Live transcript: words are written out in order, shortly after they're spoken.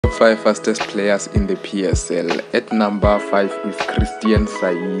top 5 fastest players in the PSL. At number 5 is Christian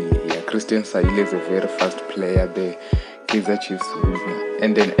Saile. Yeah, Christian Saile is a very fast player, the Kaizer Chiefs winger.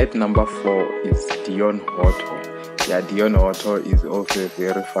 And then at number 4 is Deon Hotto. Yeah, Deon Hotto is also a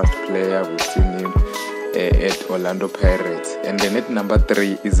very fast player. We've seen him at Orlando Pirates. And then at number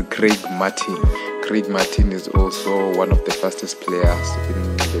 3 is Craig Martin. Craig Martin is also one of the fastest players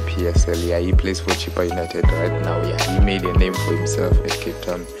in the PSL. Yeah, he plays for Chippa United right now. Yeah, he made a name for himself at Cape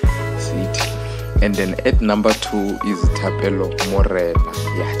Town City. And then at number 2 is Thapelo Morena.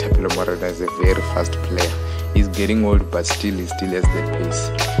 Yeah, Thapelo Morena is a very fast player. He's getting old, but still he still has that pace.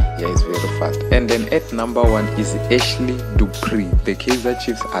 Yeah, he's very fast. And then at number 1 is Ashley Dupree, the Kaizer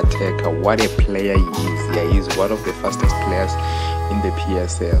Chiefs attacker. What a player he is. Yeah, he's one of the fastest players in the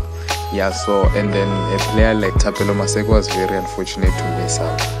PSL. Yeah, so and then a player like Thapelo Maseko was very unfortunate to miss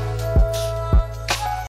out.